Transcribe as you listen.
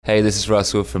Hey, this is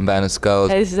Russell from Band of Skulls.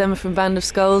 Hey, this is Emma from Band of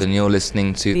Skulls. And you're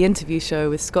listening to The Interview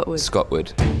Show with Scott Wood. Scott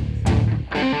Wood.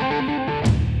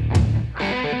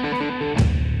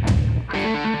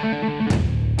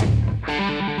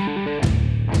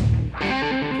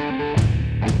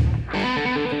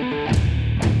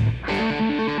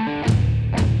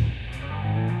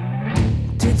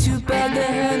 Did you bag the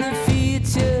hand that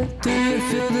feeds you? Do you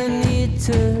feel the need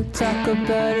to talk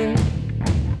about it?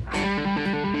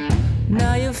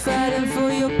 Now you're fighting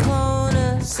for your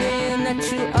corner, saying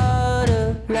that you ought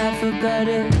to laugh about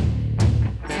it.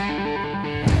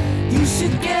 You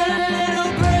should get a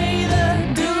little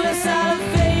braver, do us all a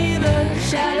favor,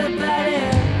 shout about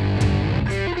it.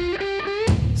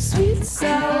 Sweet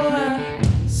sour,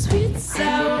 sweet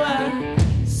sour,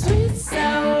 sweet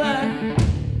sour.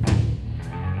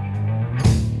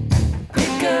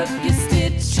 Pick up your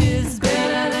stitches,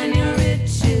 better than your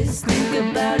riches, think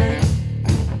about it.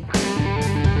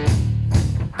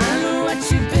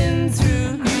 You've been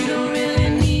through, you don't really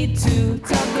need to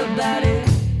talk about it.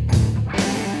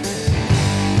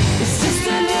 It's just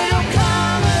a little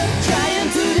karma, trying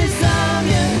to disarm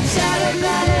you, shout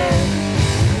about it.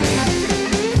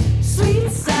 Sweet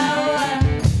sour,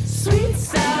 sweet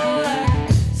sour,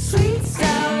 sweet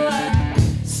sour,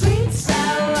 sweet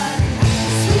sour,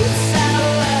 sweet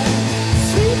sour,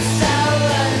 sweet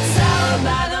sour. Sour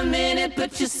by the minute,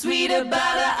 but you're sweeter by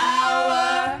the hour.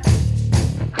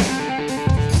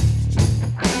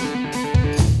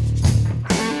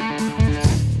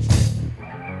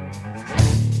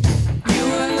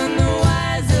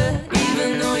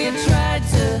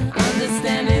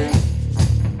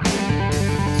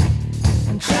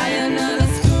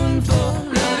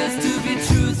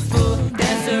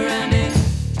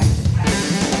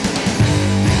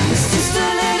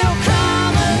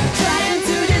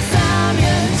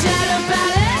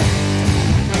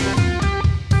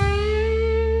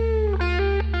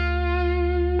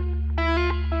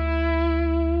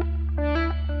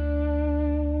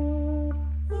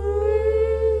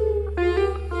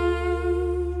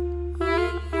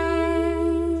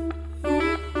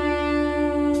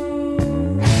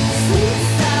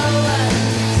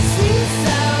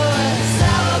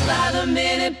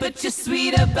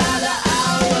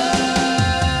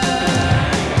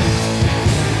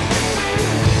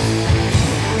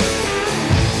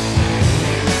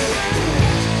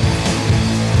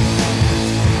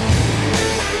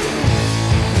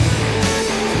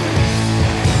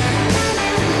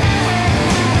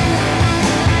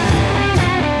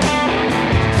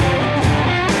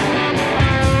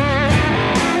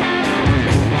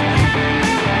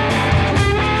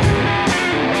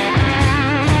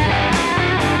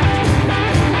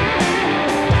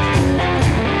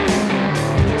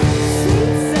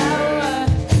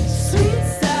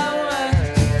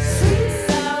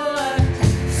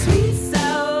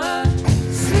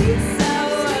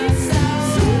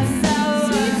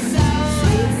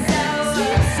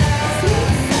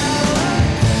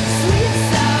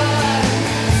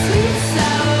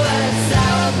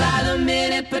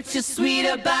 But you're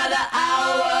sweeter by the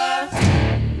hour.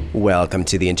 Welcome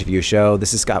to The Interview Show.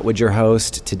 This is Scott Wood, your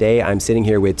host. Today I'm sitting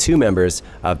here with two members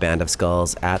of Band of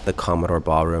Skulls at the Commodore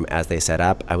Ballroom as they set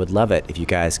up. I would love it if you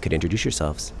guys could introduce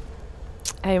yourselves.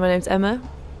 Hey, my name's Emma.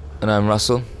 And I'm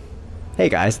Russell. Hey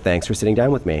guys, thanks for sitting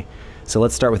down with me. So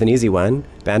let's start with an easy one.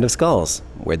 Band of Skulls.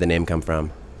 Where'd the name come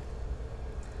from?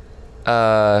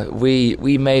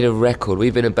 We made a record.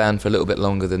 We've been a band for a little bit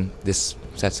longer than this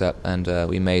setup, and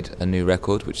we made a new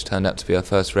record, which turned out to be our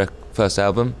first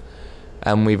album.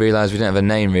 And we realised we didn't have a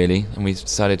name really, and we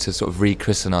decided to sort of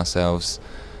rechristen ourselves.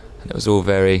 And it was all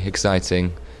very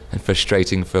exciting and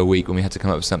frustrating for a week when we had to come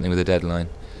up with something with a deadline.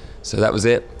 So that was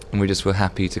it, and we just were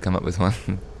happy to come up with one,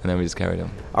 and then we just carried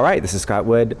on. All right, this is Scott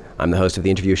Wood. I'm the host of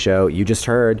The Interview Show. You just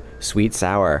heard Sweet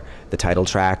Sour, the title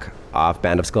track off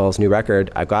Band of Skulls' new record.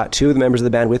 I've got two of the members of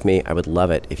the band with me. I would love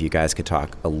it if you guys could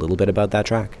talk a little bit about that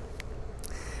track.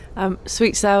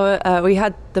 Sweet Sour, we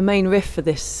had the main riff for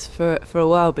this for a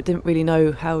while, but didn't really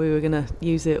know how we were going to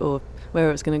use it or where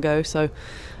it was going to go. So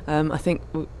I think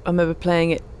I remember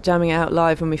jamming it out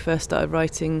live when we first started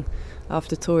writing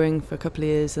after touring for a couple of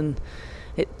years, and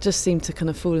it just seemed to kind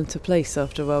of fall into place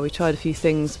after a while. We tried a few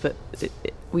things, but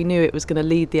we knew it was going to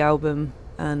lead the album,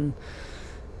 and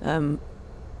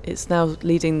it's now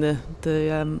leading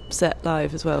the set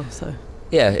live as well. So.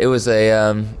 Yeah, it was it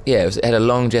had a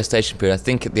long gestation period. I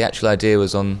think the actual idea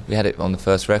was we had it on the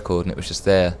first record, and it was just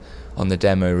there on the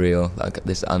demo reel, like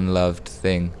this unloved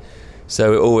thing.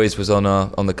 So it always was on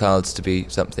the cards to be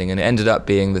something, and it ended up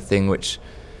being the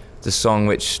song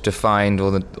which defined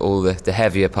all the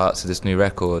heavier parts of this new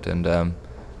record, and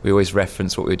we always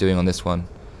reference what we were doing on this one.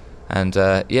 And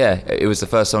it was the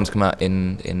first song to come out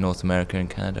in North America and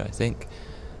Canada, I think.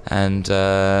 And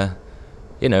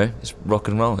it's rock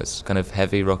and roll. It's kind of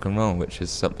heavy rock and roll, which is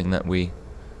something that we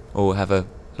all have a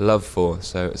love for.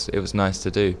 So it was nice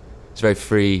to do. It's very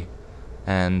free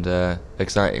and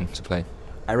exciting to play.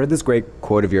 I read this great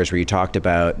quote of yours where you talked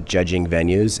about judging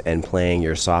venues and playing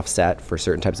your soft set for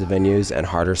certain types of venues and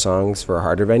harder songs for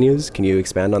harder venues. Can you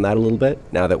expand on that a little bit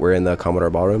now that we're in the Commodore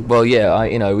Ballroom? Well,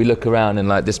 yeah, we look around and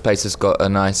like this place has got a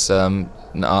nice Art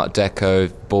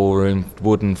Deco ballroom,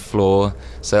 wooden floor.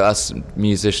 So us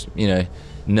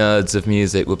nerds of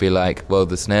music would be like, well,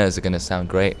 the snares are going to sound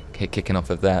great, kicking off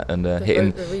of that and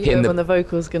hitting on the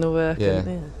vocals going to work. Yeah.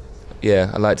 And,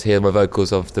 yeah, I like to hear my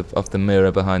vocals off the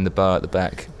mirror behind the bar at the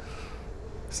back.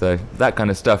 So that kind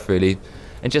of stuff really,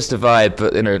 and just a vibe.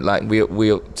 But like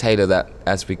we'll tailor that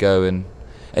as we go, and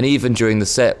even during the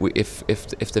set, if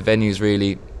the venue's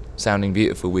really sounding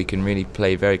beautiful, we can really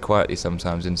play very quietly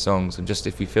sometimes in songs, and just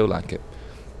if we feel like it.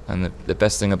 And the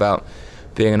best thing about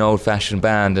being an old-fashioned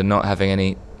band and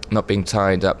not being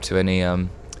tied up to any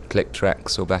click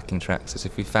tracks or backing tracks is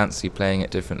if we fancy playing it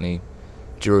differently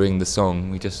during the song,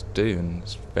 we just do, and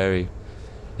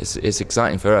it's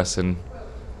exciting for us, and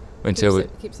until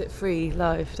keeps it free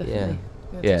live, definitely.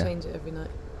 We have to change it every night.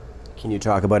 Can you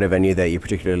talk about a venue that you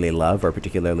particularly love or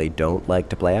particularly don't like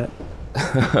to play at?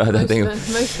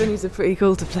 Most venues are pretty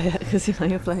cool to play at because you're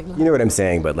playing live. You know what I'm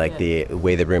saying, but the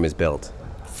way the room is built.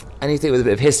 Anything with a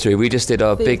bit of history. We just did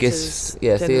our biggest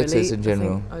theatres in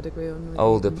general. I'd agree on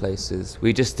older places.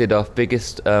 We just did our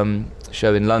biggest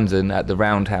show in London at the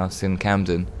Roundhouse in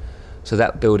Camden. So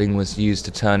that building was used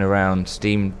to turn around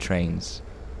steam trains.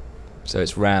 So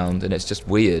it's round and it's just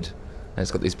weird. And it's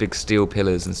got these big steel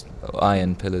pillars and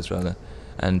iron pillars rather.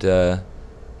 And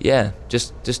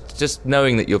just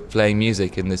knowing that you're playing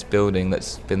music in this building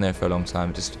that's been there for a long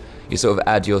time, you sort of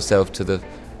add yourself to the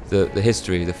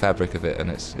history, the fabric of it,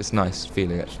 and it's nice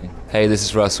feeling actually. Hey, this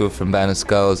is Russell from Band of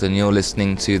Skulls, and you're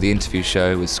listening to The Interview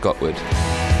Show with Scott Wood.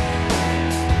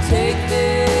 Take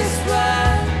this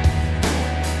ride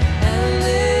and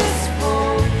this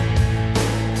fall.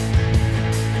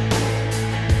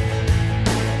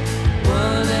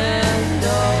 One and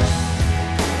all,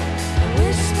 I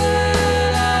wish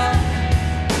that I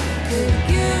could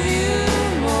give you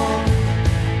more.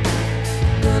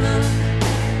 Gonna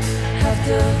have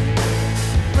to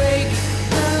break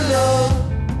the law.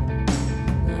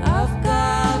 I've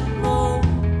got more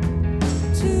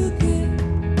to give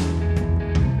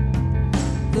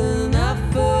than I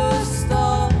first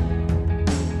thought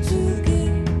to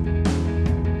give.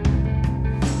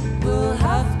 We'll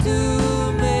have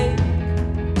to make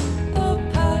a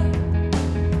pact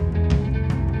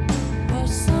or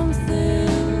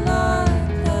something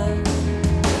like that.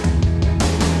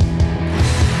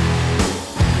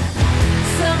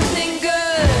 Sometimes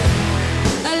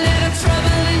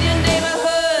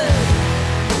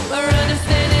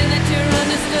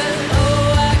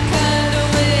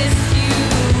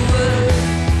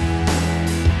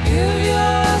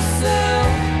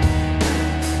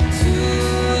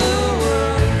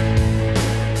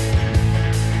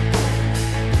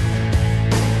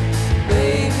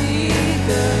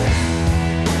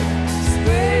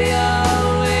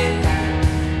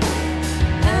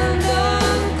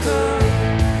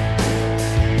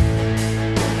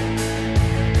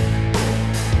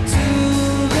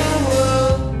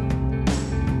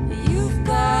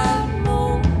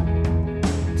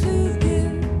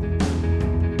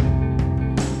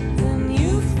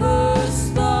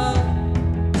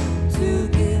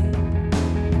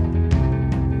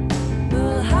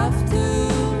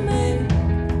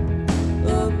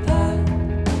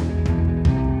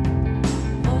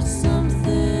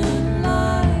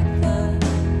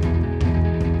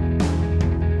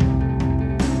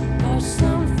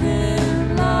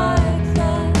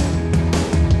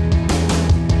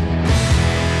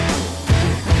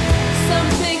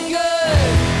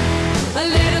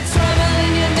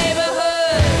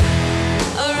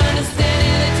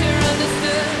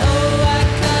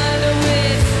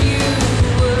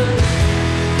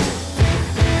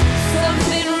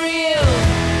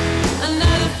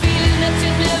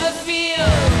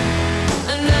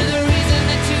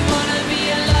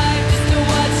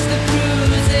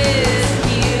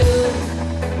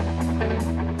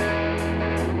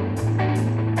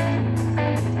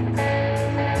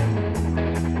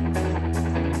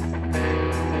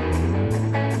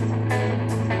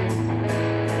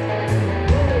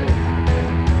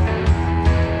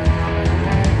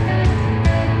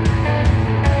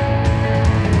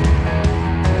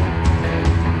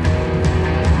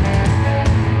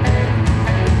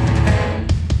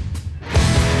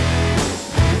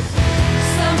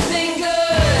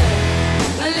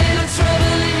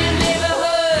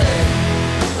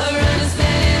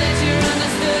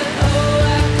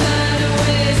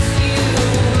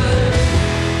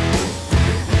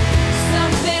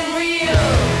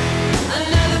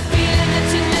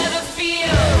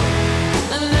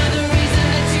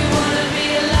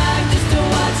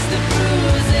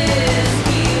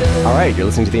You're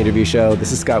listening to The Interview Show.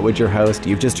 This is Scott Wood, your host.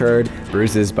 You've just heard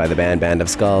Bruises by the Band of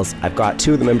Skulls. I've got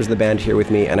two of the members of the band here with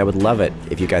me, and I would love it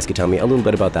if you guys could tell me a little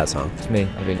bit about that song. It's me.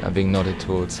 I'm being nodded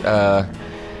towards. Yeah,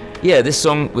 this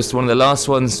song was one of the last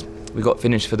ones we got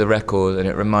finished for the record, and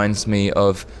it reminds me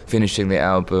of finishing the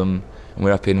album. And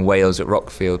we're up in Wales at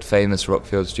Rockfield, famous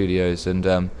Rockfield Studios, and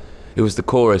it was the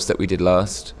chorus that we did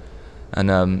last, and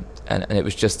it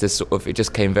was just this sort of, it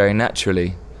just came very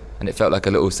naturally, and it felt like a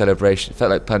little celebration. It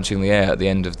felt like punching the air at the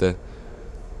end of the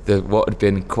what had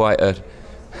been quite a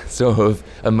sort of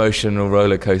emotional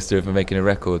roller coaster of making a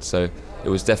record. So it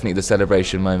was definitely the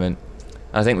celebration moment.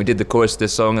 I think we did the chorus of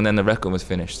this song, and then the record was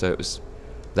finished. So it was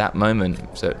that moment.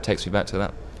 So it takes me back to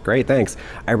that. Great, thanks.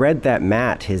 I read that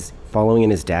Matt is following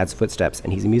in his dad's footsteps,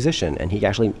 and he's a musician, and he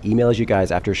actually emails you guys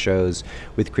after shows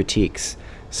with critiques.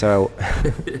 So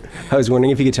I was wondering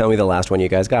if you could tell me the last one you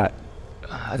guys got.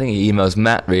 I think he emails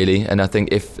Matt, really, and I think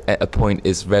if a point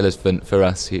is relevant for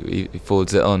us, he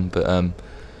forwards it on. But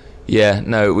yeah,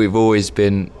 no, we've always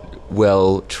been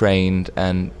well trained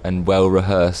and well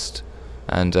rehearsed,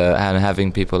 and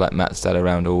having people like Matt's dad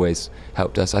around always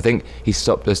helped us. I think he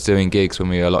stopped us doing gigs when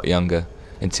we were a lot younger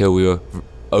until we were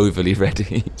overly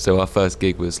ready. So our first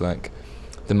gig was like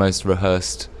the most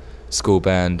rehearsed school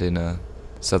band in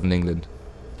southern England.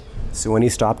 So when he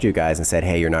stopped you guys and said,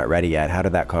 hey, you're not ready yet, how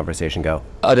did that conversation go?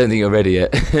 I don't think you're ready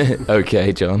yet.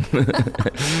 Okay, John.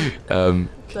 Don't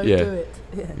do it.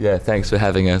 Yeah, thanks for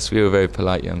having us. We were very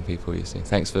polite young people, you see.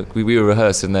 Thanks for we were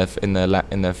rehearsed in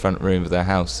their front room of their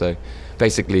house. So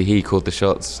basically he called the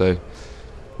shots. So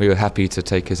we were happy to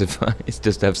take his advice,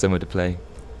 just to have somewhere to play.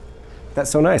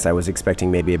 That's so nice. I was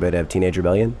expecting maybe a bit of Teenage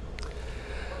Rebellion.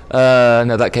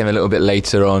 No, that came a little bit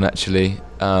later on, actually.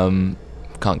 Can't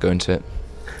go into it.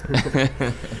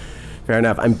 Fair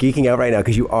enough. I'm geeking out right now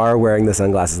because you are wearing the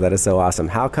sunglasses. That is so awesome.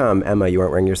 How come, Emma, you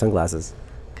aren't wearing your sunglasses?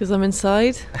 Because I'm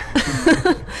inside.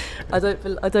 I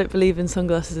don't believe in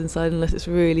sunglasses inside unless it's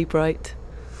really bright.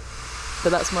 But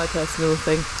that's my personal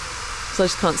thing. So I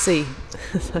just can't see.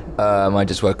 I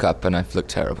just woke up and I look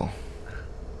terrible.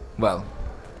 Well,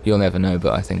 you'll never know,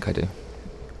 but I think I do.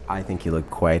 I think you look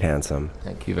quite handsome.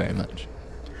 Thank you very much.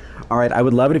 All right, I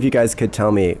would love it if you guys could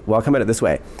tell me, well, I'll come at it this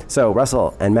way. So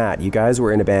Russell and Matt, you guys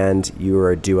were in a band, you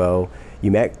were a duo, you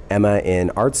met Emma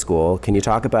in art school. Can you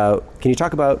talk about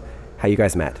how you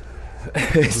guys met?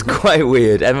 It's quite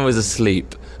weird. Emma was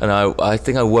asleep and I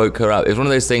think I woke her up. It was one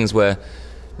of those things where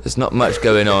there's not much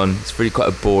going on. It's really quite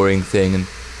a boring thing, and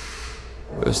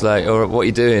it was like, all right, what are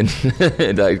you doing?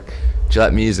 Like, do you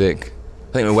like music?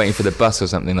 I think we were waiting for the bus or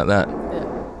something like that. Yeah.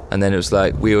 And then it was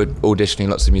like, we were auditioning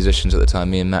lots of musicians at the time,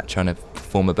 me and Matt trying to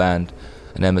form a band.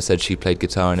 And Emma said she played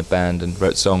guitar in a band and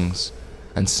wrote songs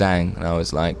and sang. And I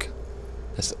was like,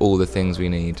 that's all the things we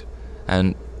need.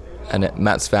 And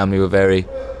Matt's family were very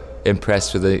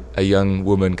impressed with a young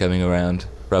woman coming around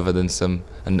rather than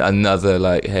another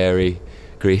like hairy,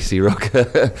 greasy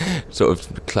rocker sort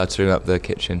of cluttering up the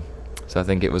kitchen. So I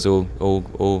think it was all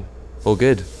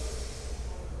good.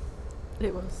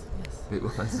 It was, yes. It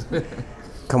was.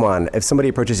 Come on, if somebody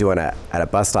approaches you at a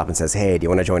bus stop and says, hey, do you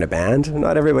want to join a band?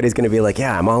 Not everybody's going to be like,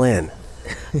 yeah, I'm all in.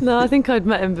 No, I think I'd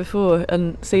met him before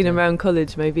and seen him around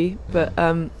college maybe, but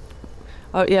I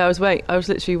was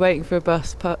literally waiting for a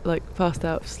bus, passed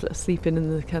out, sleeping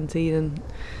in the canteen and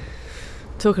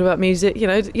talking about music. You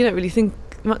know, you don't really think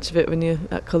much of it when you're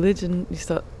at college and you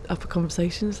start up a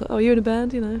conversation. It's like, oh, you're in a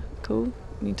band, you know, cool.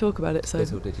 And you talk about it. So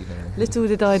Little did you know. Little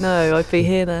did I know I'd be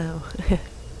here now.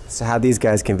 So how'd these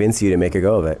guys convince you to make a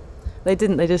go of it? They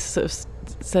didn't. They just sort of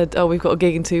said, oh, we've got a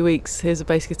gig in 2 weeks. Here's a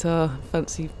bass guitar.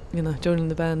 Fancy, joining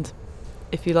the band.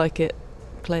 If you like it,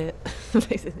 play it.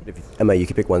 Basically. Emma, you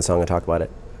could pick one song and talk about it.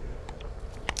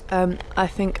 I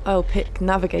think I'll pick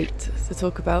Navigate to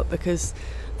talk about because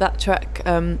that track,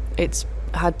 it's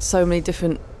had so many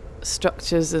different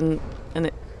structures and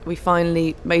we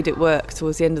finally made it work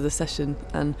towards the end of the session,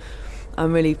 and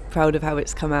I'm really proud of how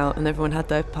it's come out, and everyone had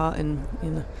their part in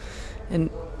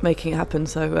making it happen.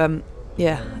 So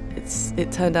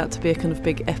it turned out to be a kind of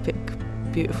big, epic,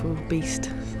 beautiful beast.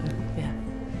 So, yeah.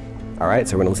 All right,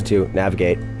 so we're gonna listen to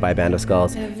Navigate by Band of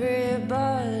Skulls.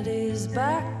 Everybody's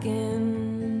back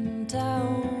in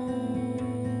town.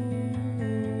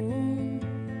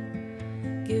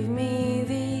 Give me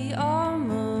the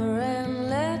armor and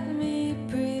let me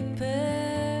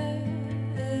prepare.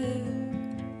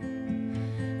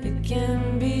 It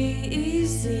can be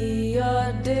easy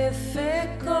or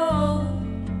difficult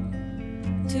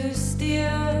to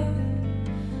steer.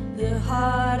 The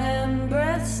heart and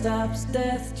breath stops,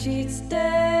 death cheats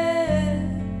death.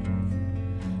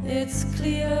 It's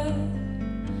clear,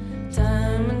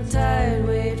 time and tide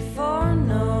wait for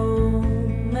no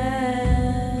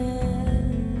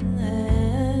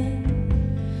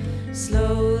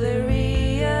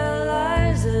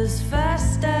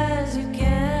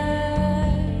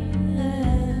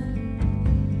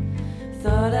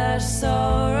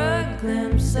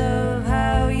glimpse of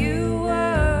how you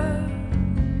were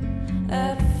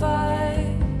at 5.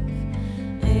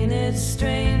 Ain't it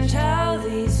strange how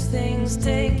these things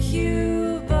take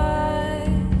you by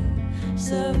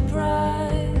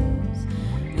surprise?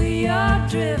 We are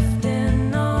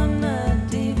drifting on a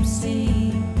deep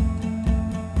sea,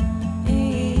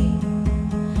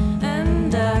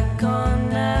 and I can't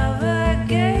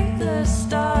navigate the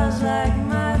stars like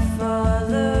my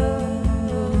father.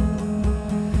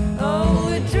 Oh,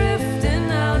 we're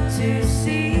drifting out to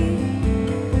sea,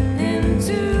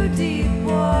 into deep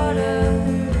water.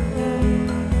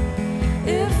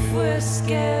 If we're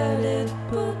scared, it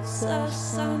puts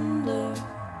us under.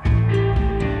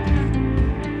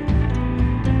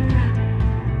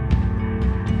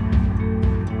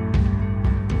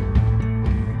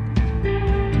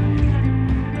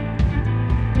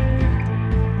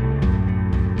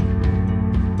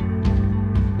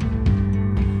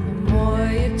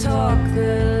 Talk,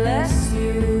 the less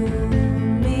you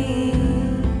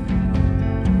mean.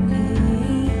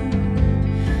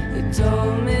 You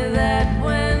told me that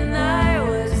when I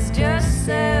was just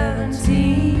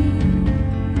 17.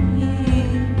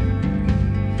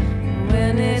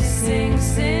 When it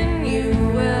sinks in, you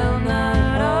will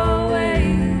not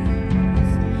always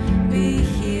be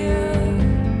here.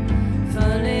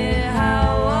 Funny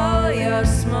how all your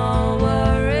small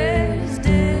worries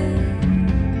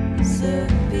disappear.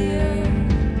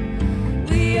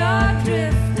 We are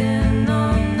drifting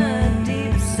on the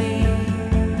deep sea,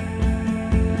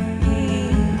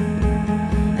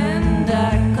 and I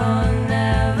can't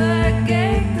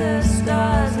navigate the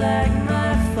stars like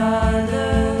my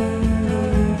father.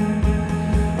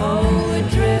 Oh, we're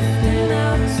drifting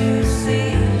out to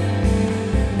sea,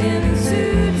 into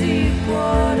deep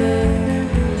water.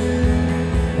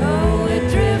 Oh, we're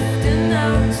drifting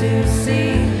out to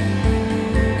sea,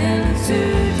 into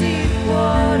deep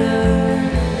water.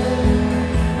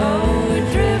 Oh, we're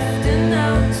drifting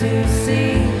out to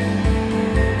sea,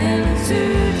 into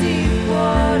deep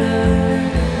water.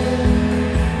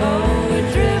 Oh, we're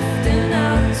drifting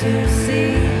out to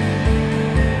sea,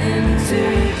 into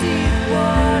deep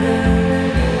water.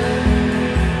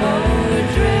 Oh, we're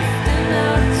drifting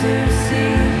out to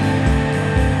sea,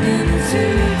 into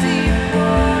deep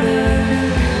water.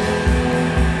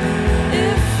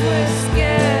 If we're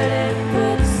scared, it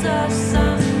puts us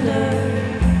under.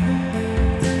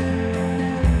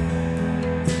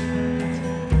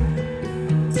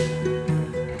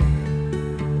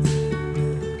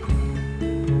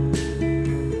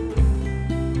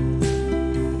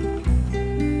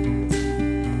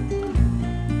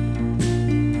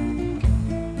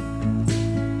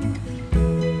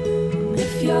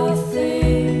 If you're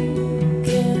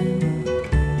thinking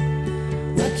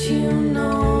what you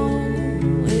know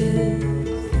is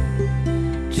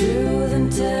true, then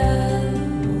tell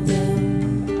them,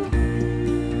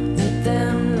 let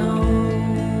them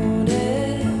notice.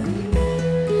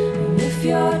 And if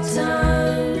your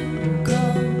time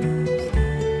comes,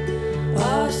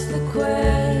 ask the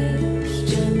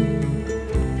question,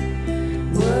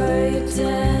 were you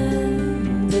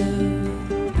tender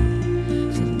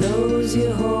to those you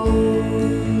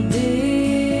hold dear?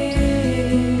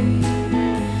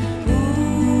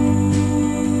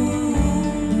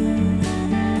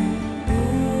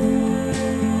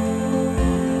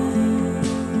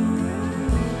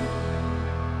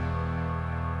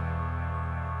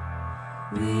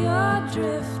 We are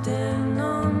drifting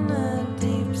on a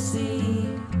deep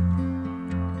sea,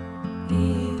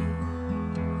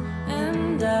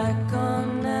 and I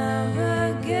can't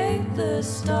navigate the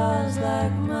stars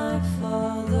like my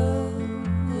father.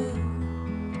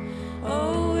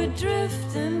 Oh, we're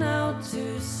drifting out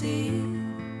to sea,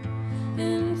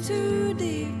 into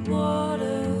deep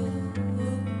water.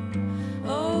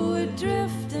 Oh, we're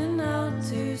drifting out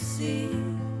to sea,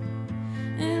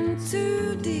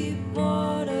 into deep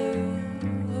water.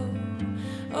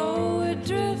 Oh, we're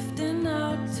drifting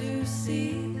out to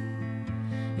sea,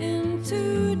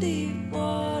 into deep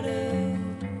water.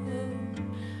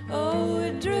 Oh,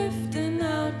 we're drifting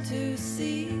out to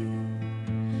sea,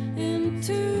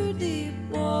 into deep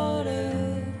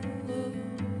water.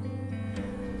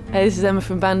 Hey, this is Emma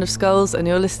from Band of Skulls, and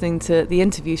you're listening to The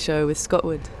Interview Show with Scott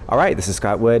Wood. All right, this is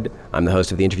Scott Wood. I'm the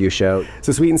host of The Interview Show.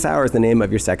 So Sweet and Sour is the name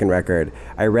of your second record.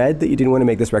 I read that you didn't want to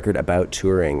make this record about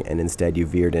touring, and instead you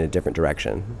veered in a different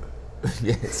direction.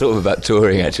 Yeah, it's sort of about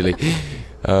touring, actually.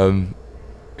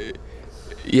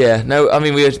 Yeah, no, I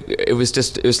mean,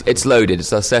 it's loaded.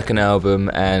 It's our second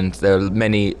album, and there are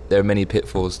many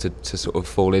pitfalls to sort of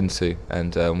fall into,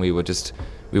 and we wanted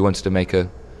to make a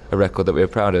record that we were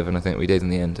proud of, and I think we did in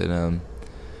the end. And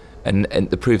and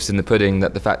the proof's in the pudding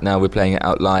that the fact now we're playing it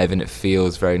out live and it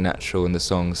feels very natural, and the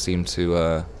songs seem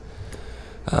to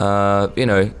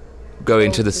go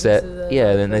into the set,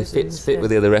 then they fit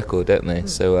with the other record, don't they?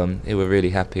 So we're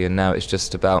really happy, and now it's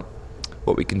just about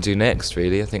what we can do next,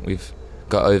 really. I think we've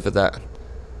got over that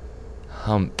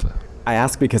hump. I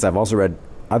ask because I've also read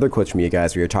other quotes from you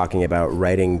guys where you're talking about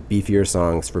writing beefier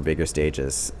songs for bigger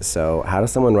stages. So how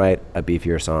does someone write a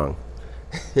beefier song?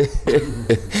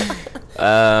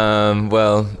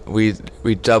 Well,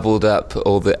 we doubled up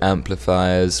all the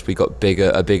amplifiers. We got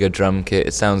a bigger drum kit.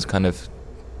 It sounds kind of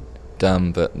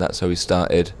dumb, but that's how we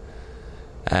started.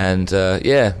 And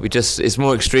it's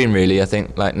more extreme, really. I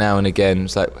think, like, now and again,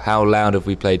 it's like, how loud have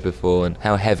we played before, and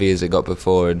how heavy has it got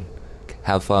before, and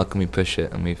how far can we push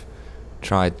it? And we've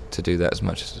tried to do that as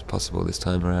much as possible this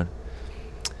time around.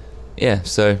 Yeah,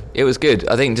 so it was good.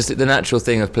 I think just the natural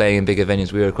thing of playing in bigger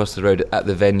venues. We were across the road at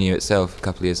the venue itself a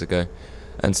couple of years ago,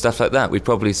 and stuff like that. We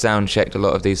probably sound checked a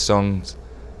lot of these songs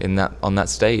on that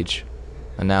stage,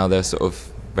 and now they're sort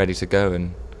of ready to go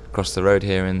and across the road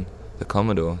here in the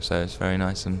Commodore. So it's very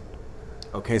nice. And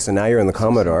okay, so now you're in the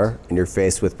Commodore, and you're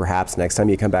faced with perhaps next time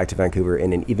you come back to Vancouver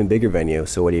in an even bigger venue.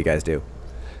 So what do you guys do?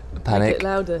 Panic. Make it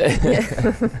louder.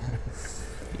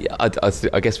 Yeah,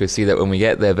 I guess we'll see that when we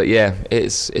get there. But yeah,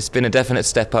 it's been a definite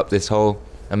step up, this whole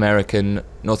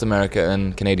North America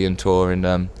and Canadian tour,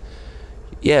 and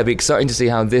it'd be exciting to see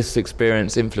how this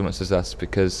experience influences us,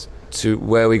 because to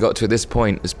where we got to at this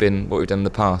point has been what we've done in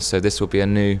the past. So this will be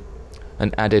an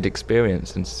added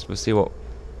experience, and we'll see what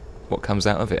comes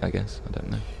out of it. I guess, I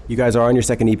don't know. You guys are on your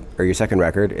second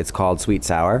record. It's called Sweet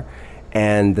Sour.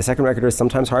 And the second record is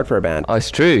sometimes hard for a band. Oh, it's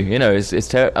true. It's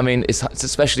it's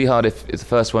especially hard if the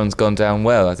first one's gone down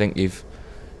well. I think you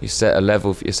set a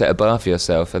bar for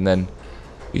yourself, and then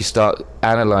you start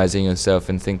analysing yourself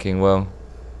and thinking, well,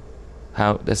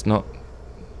 let's not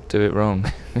do it wrong.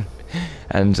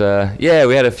 And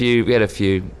we had a few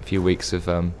weeks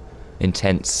of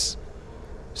intense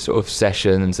sort of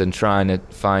sessions and trying to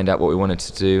find out what we wanted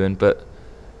to do, but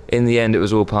in the end, it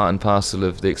was all part and parcel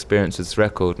of the experience of this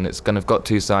record, and it's kind of got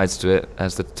two sides to it,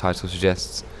 as the title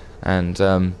suggests. And,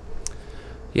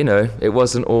 it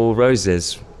wasn't all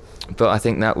roses, but I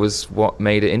think that was what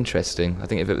made it interesting. I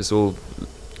think if it was all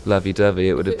lovey-dovey,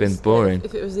 it would have been boring.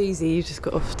 If it was easy, you just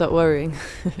got to start worrying.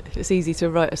 If it's easy to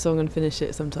write a song and finish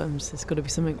it, sometimes there's got to be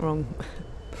something wrong.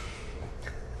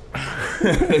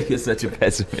 You're such a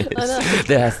pessimist.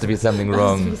 There has to be something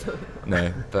wrong.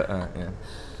 No, but yeah.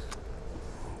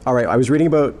 All right, I was reading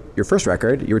about your first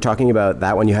record. You were talking about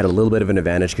that one you had a little bit of an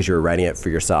advantage because you were writing it for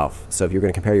yourself. So if you're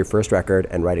going to compare your first record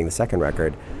and writing the second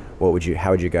record, how would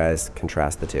you guys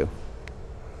contrast the two?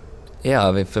 Yeah,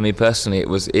 I mean, for me personally,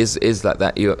 is like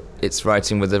that. It's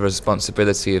writing with the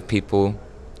responsibility of people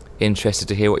interested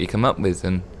to hear what you come up with,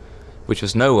 and which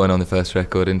was no one on the first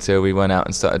record until we went out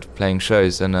and started playing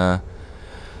shows. And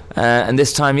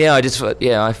this time,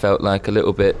 I felt like a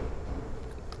little bit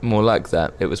more like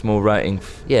that. It was more writing,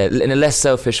 in a less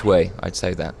selfish way, I'd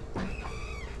say that.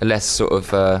 A less sort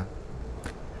of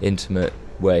intimate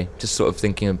way, just sort of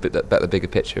thinking a bit about the bigger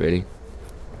picture, really.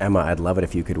 Emma, I'd love it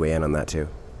if you could weigh in on that too.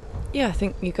 Yeah, I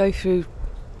think you go through,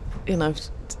 there's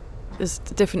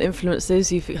different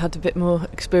influences. You've had a bit more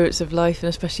experience of life, and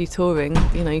especially touring,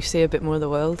 you see a bit more of the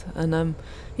world, and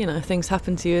things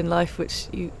happen to you in life which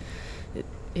you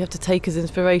have to take as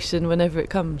inspiration whenever it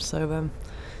comes. So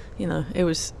it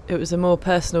was a more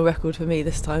personal record for me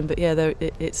this time, but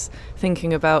it's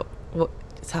thinking about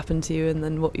what's happened to you and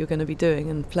then what you're going to be doing,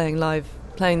 and playing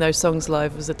those songs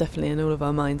live was definitely in all of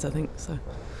our minds, I think. So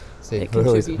see,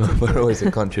 we're always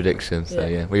a contradiction, so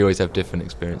yeah, we always have different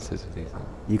experiences with these things.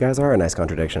 You guys are a nice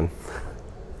contradiction.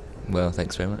 Well,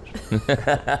 thanks very much.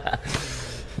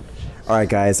 All right,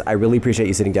 guys, I really appreciate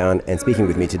you sitting down and speaking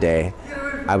with me today.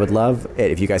 I would love it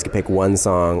if you guys could pick one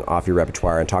song off your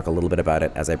repertoire and talk a little bit about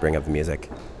it as I bring up the music.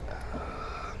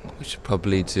 We should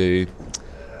probably do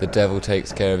The Devil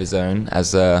Takes Care of His Own,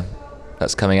 as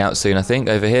that's coming out soon, I think,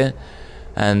 over here.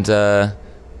 And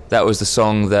that was the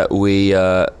song that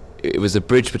it was a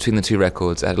bridge between the two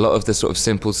records. It had a lot of the sort of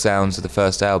simple sounds of the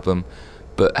first album,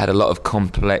 but had a lot of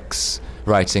complex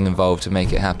writing involved to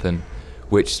make it happen,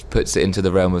 which puts it into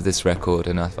the realm of this record.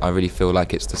 And I really feel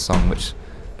like it's the song which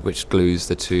glues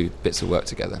the two bits of work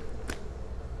together.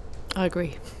 I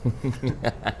agree.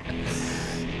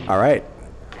 All right.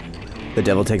 The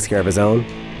Devil Takes Care of His Own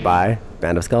by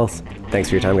Band of Skulls. Thanks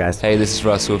for your time, guys. Hey, this is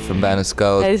Russell from Band of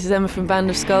Skulls. Hey, this is Emma from Band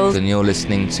of Skulls. And you're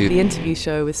listening to The Interview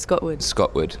Show with Scott Wood.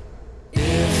 Scott Wood.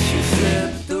 If you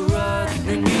flip the rug,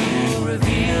 then you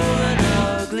reveal an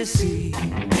ugly sea.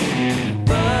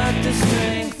 But the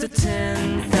strength of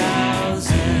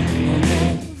 10,000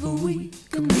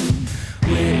 weaker moon,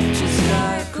 which is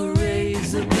like a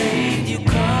razor blade. You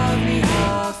carve me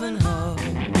half and half.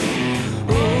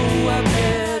 Oh, I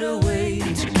better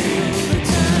wait to kill the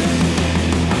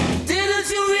time. Didn't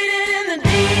you read it in the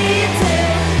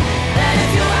detail? That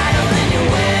if you're idle then you're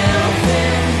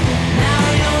welfare. Now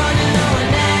you want to know an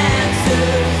answer.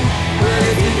 But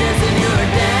if you dance then you're a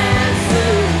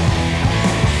dancer.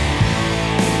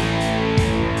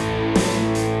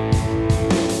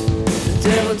 The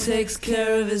devil takes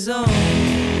care of his own.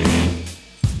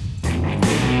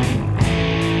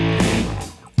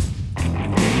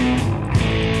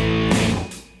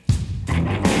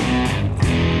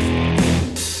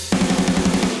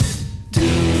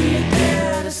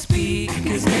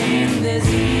 There's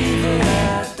evil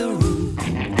at the root.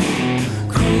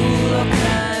 Cruel or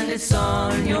kind, it's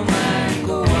on your mind.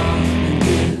 Go on and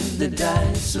give the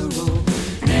dice a roll.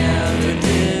 Never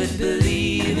did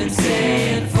believe in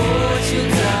saying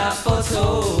fortunes are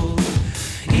foretold.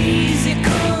 Easy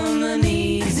come and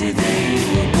easy they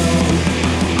will go.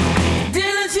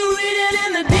 Didn't you read it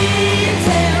in the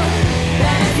detail?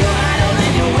 That if you're idle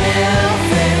then you're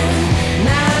welfare.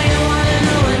 Now you wanna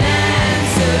know an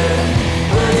answer.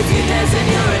 But if you dance then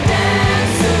you're a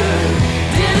dancer.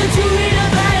 Didn't you read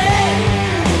about it?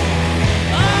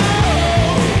 Oh,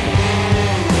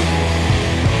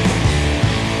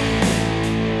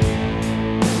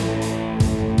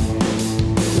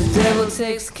 the devil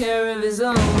takes care of his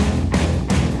own.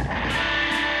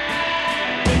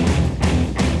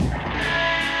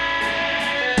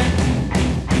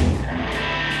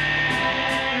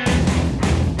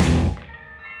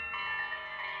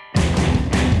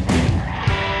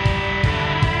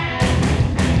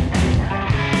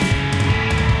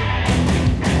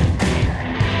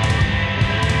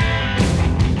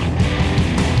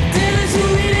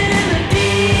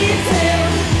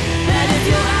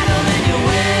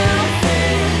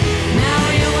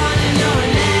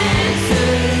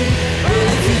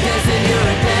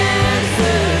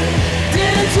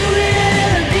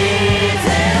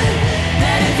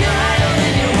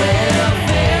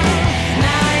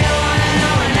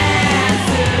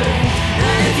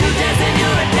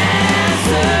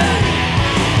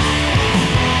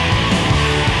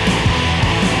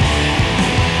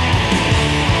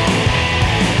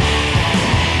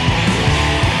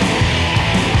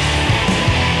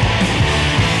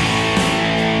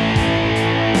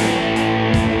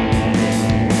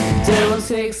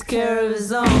 Takes care of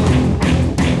his own.